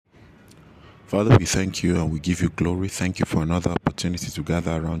Father, we thank you and we give you glory. Thank you for another opportunity to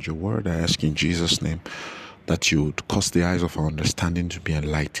gather around your word. I ask in Jesus' name that you would cause the eyes of our understanding to be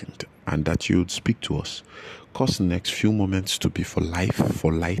enlightened and that you would speak to us. Cause the next few moments to be for life,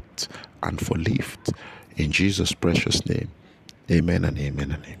 for light, and for lift. In Jesus' precious name, amen and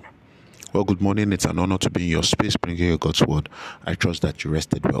amen and amen. Well, good morning. It's an honor to be in your space, bringing you God's word. I trust that you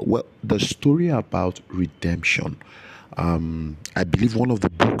rested well. Well, the story about redemption, I believe one of the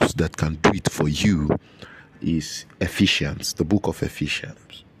books that can do it for you is Ephesians, the book of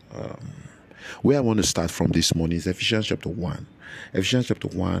Ephesians. Where I want to start from this morning is Ephesians chapter 1. Ephesians chapter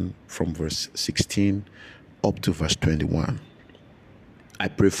 1 from verse 16 up to verse 21. I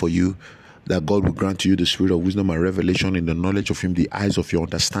pray for you that God will grant to you the spirit of wisdom and revelation in the knowledge of him, the eyes of your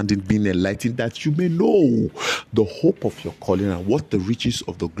understanding being enlightened, that you may know the hope of your calling and what the riches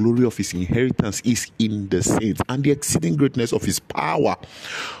of the glory of his inheritance is in the saints, and the exceeding greatness of his power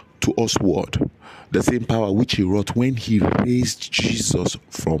to usward, the same power which he wrought when he raised Jesus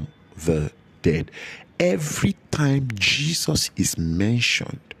from the dead. Every time Jesus is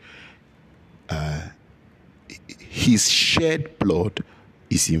mentioned, his shed blood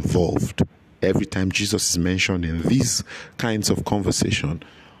is involved. Every time Jesus is mentioned in these kinds of conversation,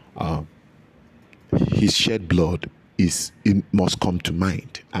 his shed blood must come to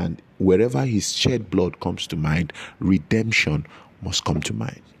mind. And wherever his shed blood comes to mind, redemption must come to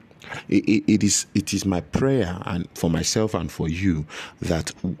mind. It is my prayer, and for myself and for you,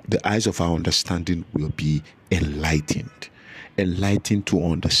 that the eyes of our understanding will be enlightened to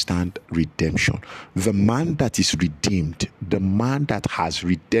understand redemption. The man that is redeemed, the man that has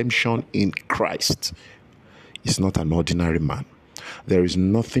redemption in Christ, is not an ordinary man. There is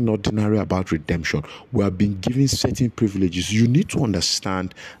nothing ordinary about redemption. We have been given certain privileges. You need to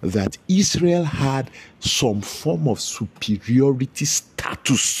understand that Israel had some form of superiority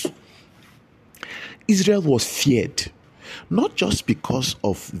status. Israel was feared, not just because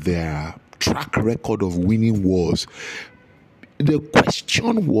of their track record of winning wars. The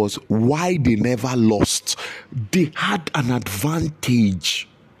question was why they never lost. They had an advantage.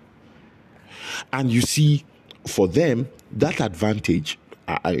 And you see, for them, that advantage,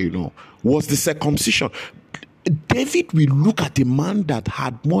 was the circumcision. David will look at a man that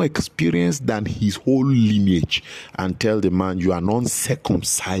had more experience than his whole lineage and tell the man, you are an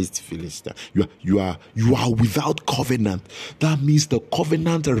uncircumcised Philistine. You are without covenant. That means the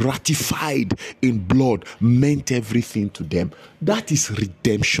covenant ratified in blood meant everything to them. That is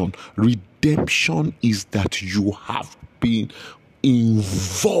redemption. Redemption is that you have been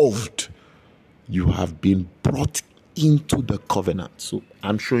involved. You have been brought into the covenant. So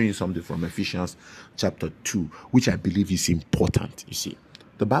I'm showing you something from Ephesians chapter 2, which I believe is important. You see,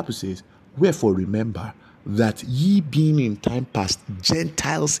 the Bible says, wherefore remember that ye being in time past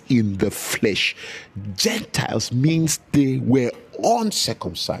Gentiles in the flesh. Gentiles means they were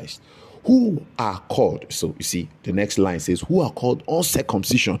uncircumcised, who are called, so you see, the next line says, who are called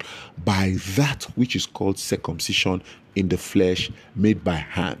uncircumcision by that which is called circumcision in the flesh made by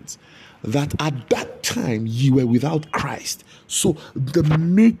hands. That at that time you were without Christ. So the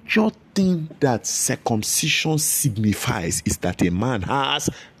major thing that circumcision signifies is that a man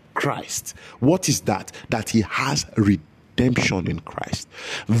has Christ. What is that? That he has redemption in Christ.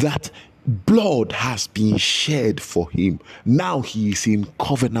 That blood has been shed for him. Now he is in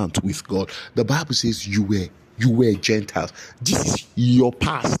covenant with God. The Bible says you were Gentiles. This is your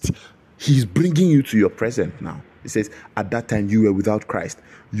past. He's bringing you to your present now. It says, at that time you were without Christ.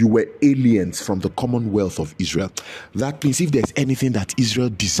 You were aliens from the commonwealth of Israel. That means if there's anything that Israel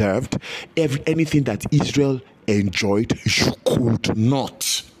deserved, anything that Israel enjoyed, you could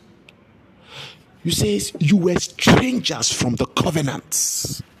not. You says you were strangers from the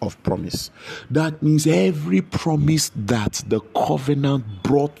covenants of promise. That means every promise that the covenant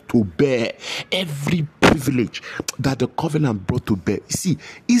brought to bear, every privilege that the covenant brought to bear. See,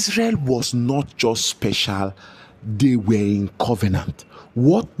 Israel was not just special, they were in covenant.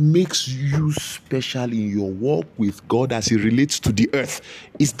 What makes you special in your walk with God as it relates to the earth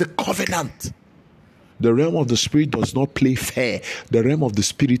is the covenant. The realm of the spirit does not play fair. The realm of the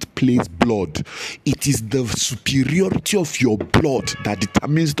spirit plays blood. It is the superiority of your blood that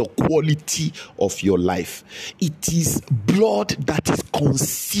determines the quality of your life. It is blood that is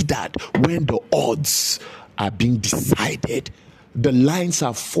considered when the odds are being decided. The lines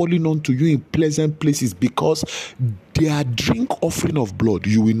are falling onto you in pleasant places because their drink offering of blood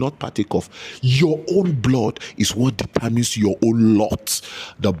you will not partake of. Your own blood is what determines your own lot.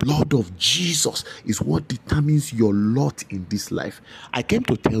 The blood of Jesus is what determines your lot in this life. I came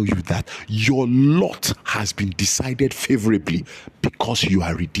to tell you that your lot has been decided favorably because you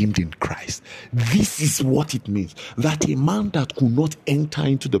are redeemed in Christ. This is what it means, that a man that could not enter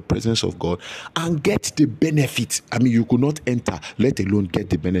into the presence of God and get the benefit, you could not enter, let alone get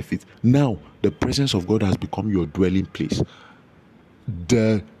the benefit. Now, the presence of God has become your dwelling place.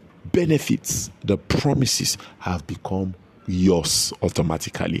 The benefits, the promises have become yours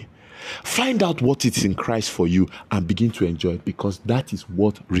automatically. Find out what is in Christ for you and begin to enjoy it, because that is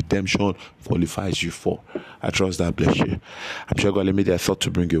what redemption qualifies you for. I trust that bless you. I'm sure God made a thought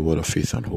to bring you a word of faith and hope.